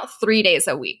about 3 days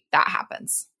a week that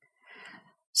happens.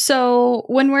 So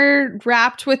when we're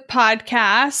wrapped with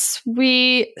podcasts,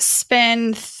 we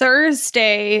spend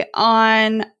Thursday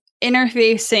on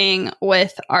interfacing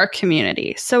with our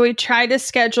community. So we try to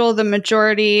schedule the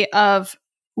majority of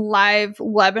live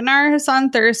webinars on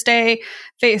Thursday,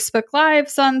 Facebook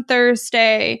Lives on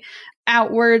Thursday,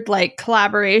 outward like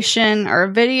collaboration or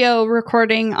video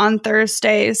recording on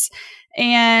Thursdays.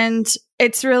 And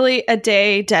it's really a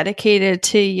day dedicated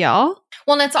to y'all.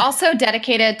 Well, and it's also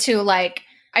dedicated to like,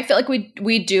 I feel like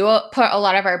we do put a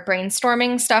lot of our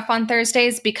brainstorming stuff on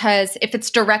Thursdays, because if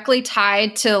it's directly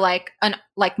tied to like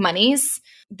monies,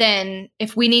 then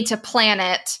if we need to plan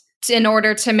it in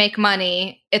order to make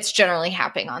money, it's generally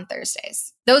happening on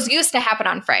Thursdays. Those used to happen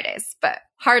on Fridays, but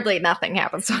hardly nothing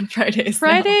happens on Fridays.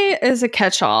 Friday is a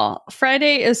catch-all.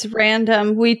 Friday is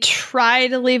random. We try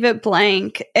to leave it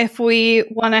blank. If we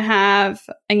want to have,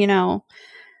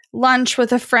 lunch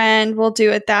with a friend, we'll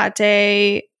do it that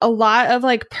day. A lot of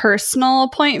like personal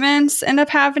appointments end up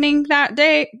happening that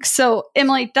day. So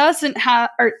Emily does have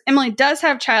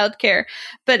childcare,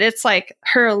 but it's like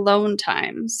her alone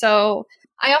time. So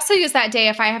I also use that day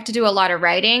if I have to do a lot of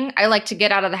writing. I like to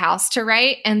get out of the house to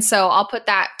write. And so I'll put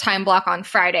that time block on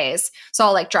Fridays. So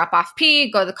I'll like drop off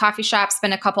P, go to the coffee shop,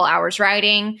 spend a couple hours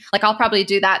writing. Like I'll probably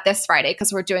do that this Friday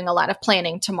because we're doing a lot of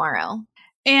planning tomorrow.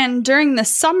 And during the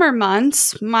summer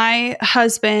months, my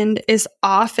husband is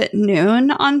off at noon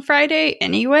on Friday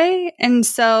anyway. And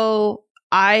so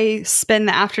I spend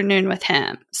the afternoon with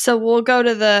him. So we'll go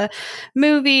to the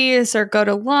movies or go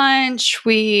to lunch.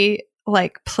 We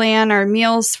like plan our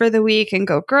meals for the week and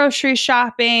go grocery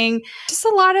shopping. Just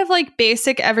a lot of like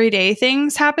basic everyday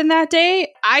things happen that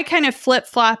day. I kind of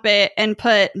flip-flop it and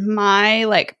put my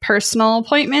like personal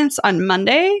appointments on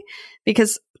Monday,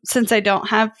 because since I don't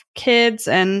have kids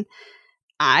and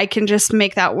I can just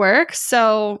make that work.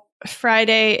 So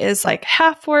Friday is like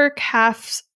half work,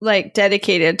 half like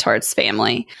dedicated towards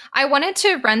family. I wanted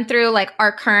to run through like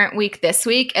our current week this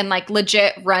week and like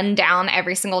legit run down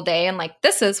every single day and like,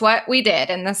 this is what we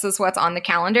did and this is what's on the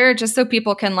calendar, just so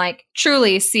people can like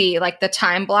truly see like the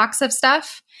time blocks of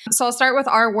stuff. So I'll start with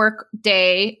our work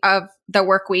day of the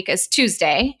work week is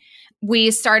Tuesday.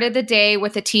 We started the day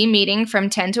with a team meeting from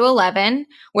 10 to 11,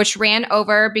 which ran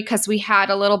over because we had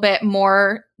a little bit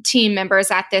more team members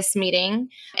at this meeting.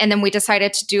 And then we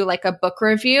decided to do like a book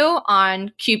review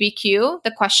on QBQ,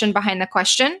 the question behind the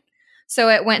question. So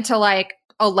it went to like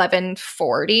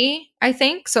 11:40, I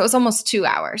think. So it was almost 2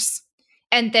 hours.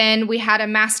 And then we had a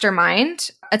mastermind.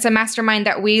 It's a mastermind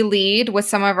that we lead with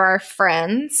some of our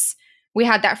friends. We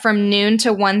had that from noon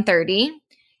to 1:30.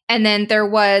 And then there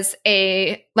was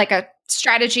a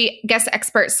strategy guest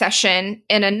expert session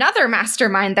in another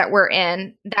mastermind that we're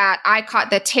in that I caught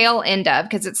the tail end of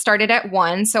because it started at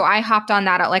 1. So I hopped on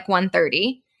that at like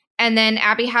 1:30. And then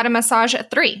Abby had a massage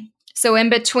at 3. So in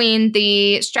between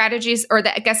the strategies or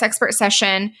the guest expert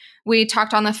session, we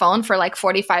talked on the phone for like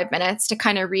 45 minutes to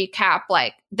kind of recap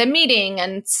like the meeting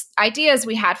and ideas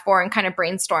we had for and kind of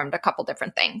brainstormed a couple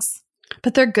different things.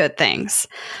 But they're good things.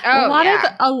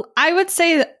 Oh, I would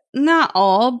say not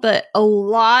all, but a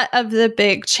lot of the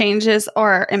big changes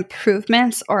or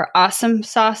improvements or awesome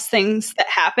sauce things that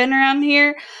happen around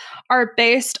here are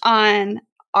based on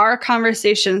our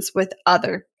conversations with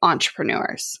other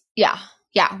entrepreneurs. Yeah.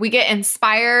 Yeah. We get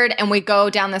inspired and we go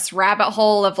down this rabbit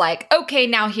hole of like, okay,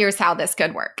 now here's how this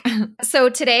could work. So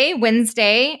today,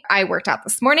 Wednesday, I worked out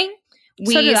this morning. Oh,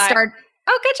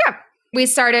 good job. We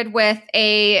started with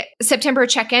a September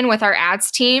check-in with our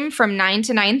ads team from 9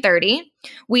 to 9:30.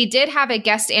 We did have a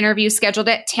guest interview scheduled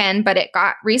at 10, but it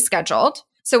got rescheduled.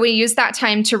 So we used that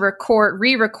time to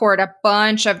re-record a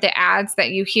bunch of the ads that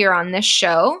you hear on this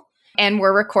show. And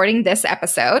we're recording this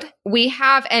episode. We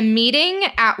have a meeting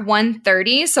at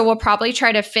 1:30. So we'll probably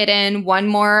try to fit in one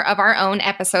more of our own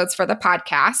episodes for the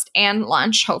podcast and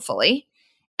lunch, hopefully.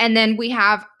 And then we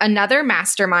have another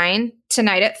mastermind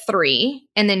tonight at 3.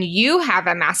 And then you have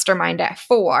a mastermind at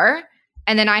 4.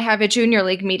 And then I have a junior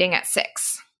league meeting at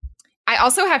 6. I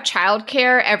also have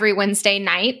childcare every Wednesday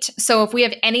night. So if we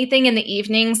have anything in the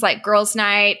evenings like girls'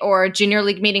 night or junior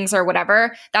league meetings or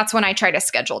whatever, that's when I try to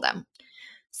schedule them.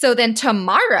 So then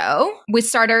tomorrow, we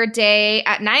start our day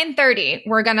at 9:30.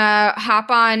 We're going to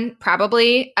hop on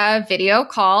probably a video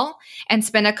call and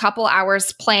spend a couple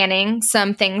hours planning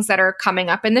some things that are coming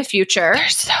up in the future. They're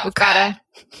so we've got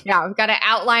to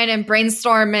outline and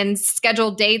brainstorm and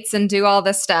schedule dates and do all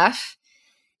this stuff.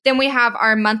 Then we have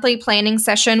our monthly planning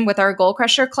session with our Goal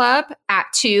Crusher Club at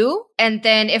 2. And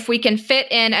then if we can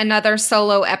fit in another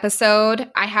solo episode,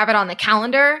 I have it on the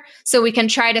calendar so we can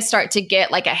try to start to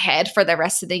get like ahead for the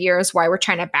rest of the year is why we're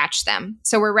trying to batch them.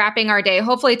 So we're wrapping our day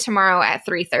hopefully tomorrow at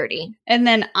 3:30. And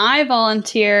then I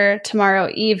volunteer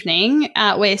tomorrow evening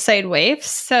at Wayside Waifs.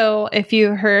 So if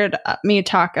you heard me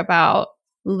talk about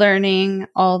learning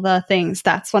all the things.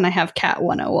 That's when I have Cat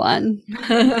 101.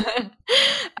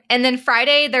 And then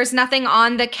Friday, there's nothing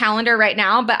on the calendar right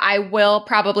now, but I will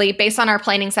probably, based on our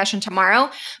planning session tomorrow,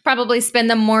 probably spend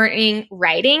the morning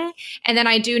writing. And then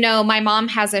I do know my mom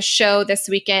has a show this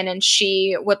weekend and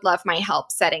she would love my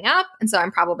help setting up. And so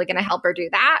I'm probably going to help her do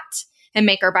that and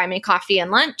make her buy me coffee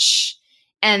and lunch.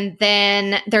 And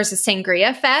then there's a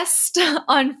Sangria Fest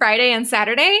on Friday and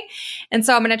Saturday. And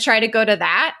so I'm going to try to go to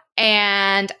that.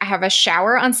 And I have a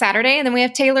shower on Saturday. And then we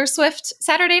have Taylor Swift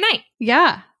Saturday night.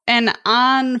 Yeah. And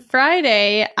on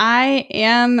Friday, I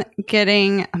am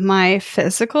getting my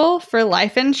physical for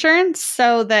life insurance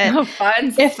so that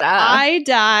if I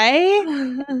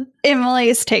die,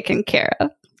 Emily's taken care of.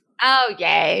 Oh,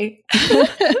 yay.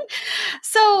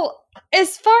 So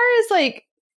as far as like,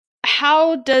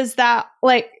 how does that,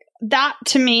 like that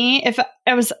to me, if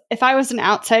I was an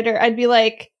outsider, I'd be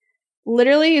like,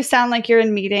 literally, you sound like you're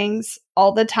in meetings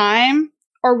all the time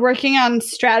or working on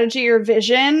strategy or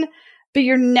vision, but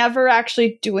you're never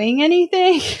actually doing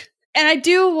anything. And I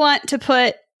do want to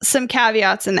put some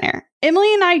caveats in there.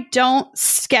 Emily and I don't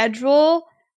schedule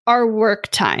our work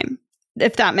time,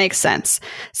 if that makes sense.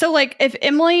 So like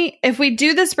if we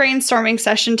do this brainstorming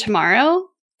session tomorrow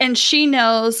and she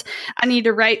knows I need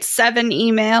to write 7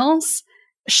 emails,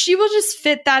 she will just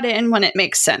fit that in when it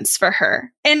makes sense for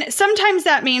her. And sometimes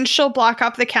that means she'll block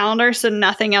up the calendar so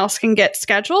nothing else can get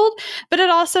scheduled. But it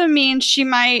also means she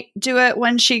might do it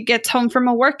when she gets home from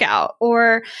a workout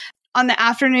or on the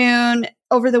afternoon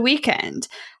over the weekend.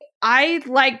 I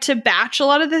like to batch a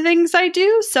lot of the things I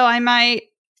do. So I might,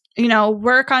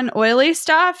 work on oily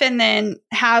stuff and then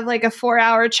have like a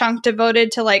 4-hour chunk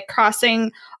devoted to like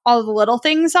crossing all the little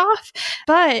things off.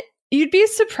 But you'd be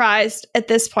surprised at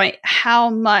this point how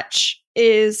much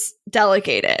is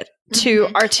delegated to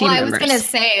our team members. I was going to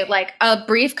say, like, a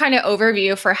brief kind of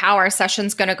overview for how our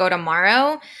session's going to go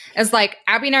tomorrow is like,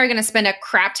 Abby and I are going to spend a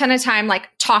crap ton of time like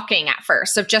talking at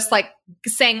first of just like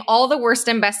saying all the worst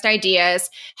and best ideas.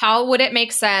 How would it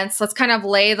make sense? Let's kind of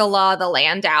lay the law of the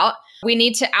land out. We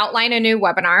need to outline a new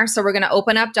webinar. So we're going to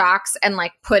open up docs and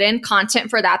like put in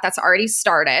content for that. That's already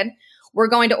started. We're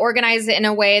going to organize it in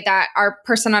a way that our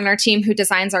person on our team who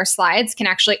designs our slides can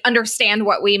actually understand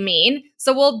what we mean.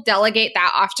 So we'll delegate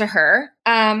that off to her.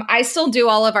 I still do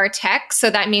all of our tech. So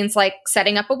that means like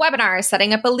setting up a webinar,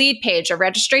 setting up a lead page, a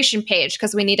registration page,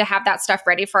 because we need to have that stuff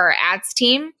ready for our ads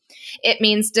team. It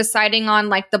means deciding on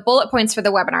like the bullet points for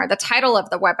the webinar, the title of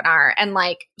the webinar, and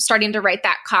like starting to write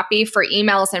that copy for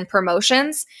emails and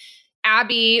promotions.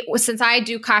 Abby, since I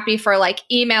do copy for like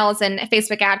emails and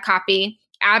Facebook ad copy,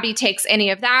 Abby takes any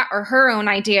of that or her own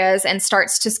ideas and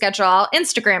starts to schedule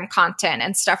Instagram content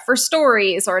and stuff for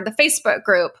stories or the Facebook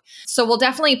group. So we'll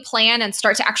definitely plan and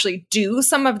start to actually do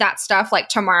some of that stuff like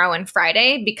tomorrow and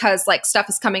Friday because like stuff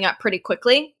is coming up pretty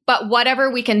quickly. But whatever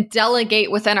we can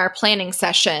delegate within our planning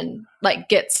session, like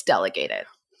gets delegated.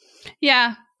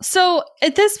 Yeah. So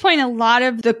at this point, a lot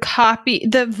of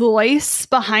the voice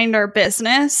behind our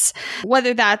business,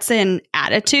 whether that's in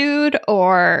attitude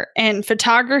or in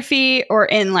photography or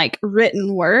in like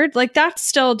written word, like that's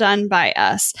still done by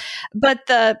us. But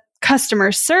the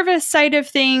customer service side of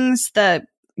things, the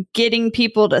getting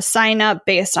people to sign up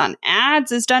based on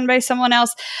ads is done by someone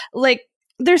else. Like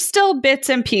there's still bits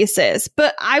and pieces,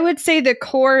 but I would say the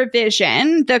core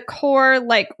vision, the core,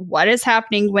 like what is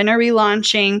happening? When are we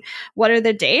launching? What are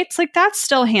the dates? Like that's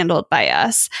still handled by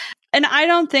us. And I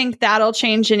don't think that'll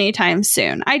change anytime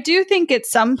soon. I do think at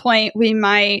some point we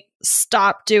might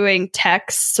stop doing tech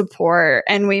support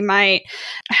and we might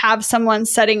have someone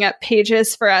setting up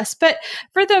pages for us. But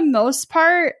for the most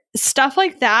part, stuff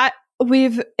like that,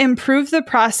 we've improved the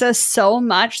process so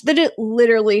much that it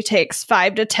literally takes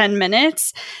 5 to 10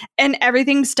 minutes and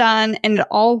everything's done and it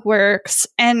all works.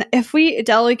 And if we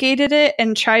delegated it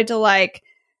and tried to like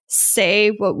say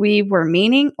what we were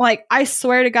meaning, like I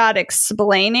swear to God,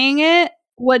 explaining it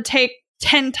would take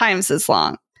 10 times as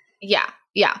long. Yeah.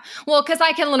 Yeah. Well, because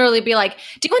I can literally be like,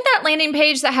 do you want that landing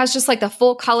page that has just like the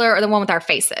full color or the one with our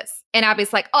faces? And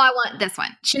Abby's like, oh, I want this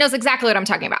one. She knows exactly what I'm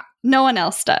talking about. No one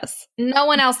else does. No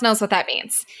one else knows what that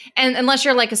means. And unless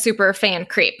you're like a super fan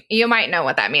creep, you might know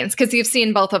what that means because you've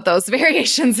seen both of those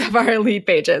variations of our lead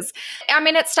pages. I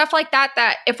mean, it's stuff like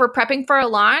that if we're prepping for a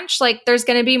launch, like there's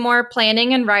going to be more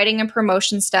planning and writing and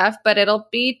promotion stuff, but it'll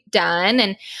be done.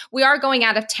 And we are going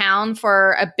out of town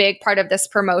for a big part of this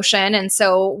promotion. And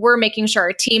so we're making sure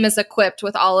our team is equipped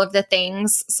with all of the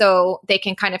things so they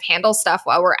can kind of handle stuff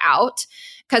while we're out.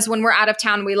 Because when we're out of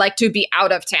town, we like to be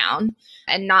out of town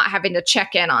and not having to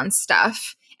check in on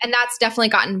stuff. And that's definitely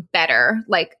gotten better.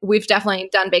 Like we've definitely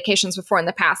done vacations before in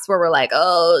the past where we're like,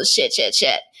 oh, shit.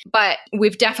 But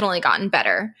we've definitely gotten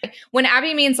better. When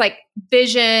Abby means like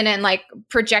vision and like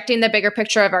projecting the bigger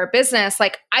picture of our business,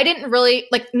 like I didn't really,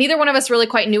 like neither one of us really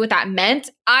quite knew what that meant.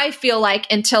 I feel like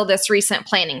until this recent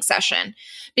planning session,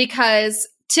 because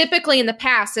typically in the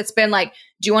past, it's been like,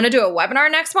 do you want to do a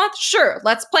webinar next month? Sure,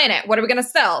 let's plan it. What are we going to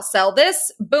sell? Sell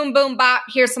this, boom, boom, bop.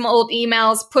 Here's some old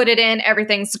emails, put it in,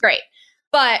 everything's great.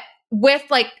 But with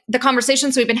like the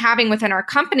conversations we've been having within our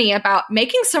company about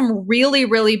making some really,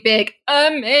 really big,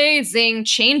 amazing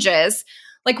changes,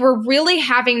 like we're really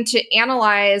having to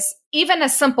analyze even a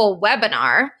simple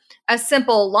webinar, a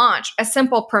simple launch, a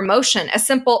simple promotion, a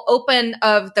simple open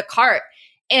of the cart,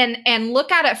 and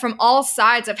look at it from all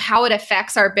sides of how it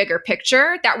affects our bigger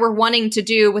picture that we're wanting to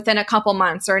do within a couple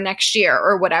months or next year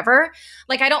or whatever.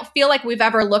 Like, I don't feel like we've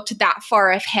ever looked that far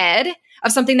ahead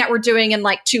of something that we're doing in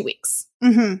like 2 weeks.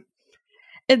 Mm-hmm.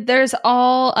 There's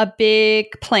all a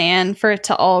big plan for it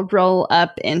to all roll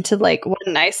up into like one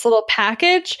nice little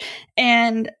package.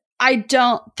 And I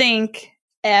don't think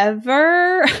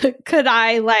ever could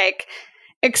I like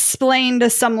explain to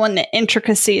someone the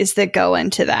intricacies that go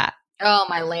into that. Oh,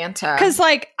 my Lanta. Because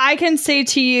like I can say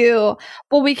to you,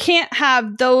 well, we can't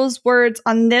have those words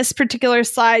on this particular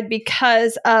slide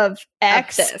because of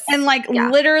X. And like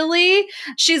literally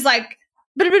she's like,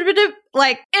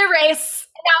 like erase.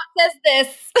 Now it says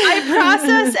this. I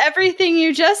process everything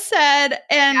you just said,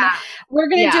 and we're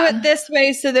going to do it this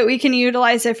way so that we can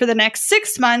utilize it for the next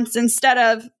 6 months instead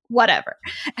of whatever.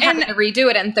 Having to redo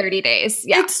it in 30 days.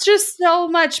 Yeah. It's just so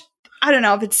much, I don't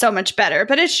know if it's so much better,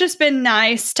 but it's just been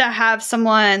nice to have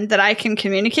someone that I can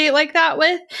communicate like that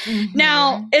with. Mm-hmm.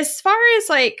 Now, as far as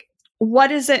like, what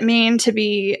does it mean to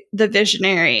be the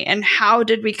visionary and how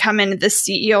did we come into the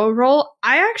CEO role?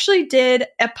 I actually did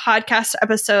a podcast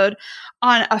episode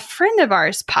on a friend of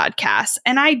ours' podcast,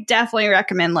 and I definitely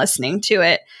recommend listening to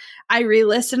it. I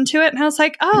re-listened to it and I was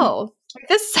like, oh,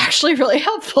 this is actually really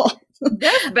helpful.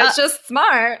 This bitch is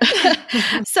smart.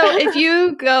 So if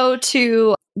you go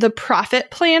to the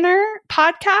Profit Planner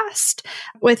podcast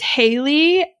with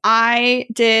Haley, I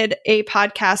did a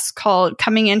podcast called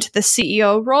Coming into the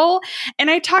CEO Role. And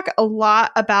I talk a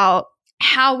lot about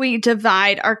how we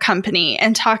divide our company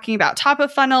and talking about top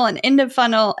of funnel and end of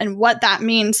funnel and what that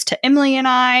means to Emily and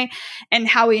I and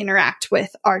how we interact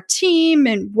with our team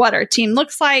and what our team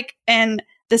looks like. And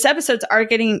this episodes are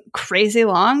getting crazy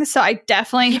long. So I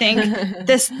definitely think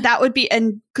that would be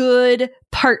a good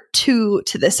part 2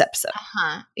 to this episode.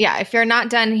 Yeah. If you're not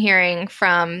done hearing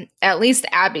from at least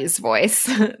Abby's voice,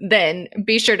 then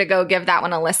be sure to go give that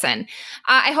one a listen.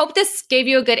 I hope this gave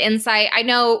you a good insight. I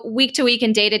know week to week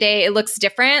and day to day, it looks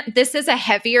different. This is a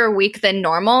heavier week than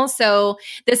normal. So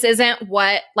this isn't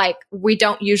what, like, we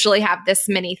don't usually have this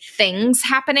many things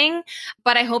happening,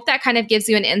 but I hope that kind of gives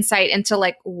you an insight into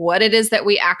like what it is that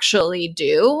we actually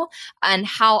do and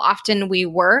how often we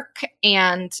work.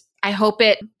 And I hope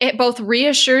it both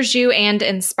reassures you and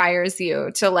inspires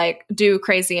you to like do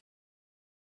crazy.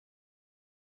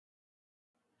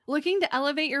 Looking to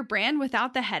elevate your brand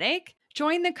without the headache?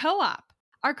 Join the Co-op,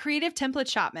 our creative template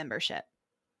shop membership.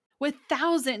 With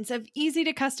thousands of easy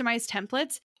to customize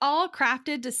templates, all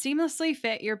crafted to seamlessly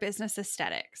fit your business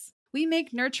aesthetics, we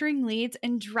make nurturing leads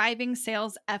and driving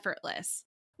sales effortless.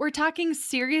 We're talking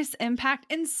serious impact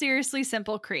and seriously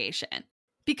simple creation.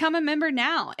 Become a member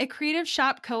now at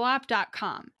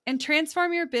creativeshopcoop.com and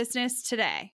transform your business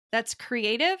today. That's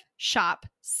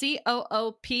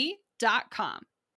creativeshopcoop.com.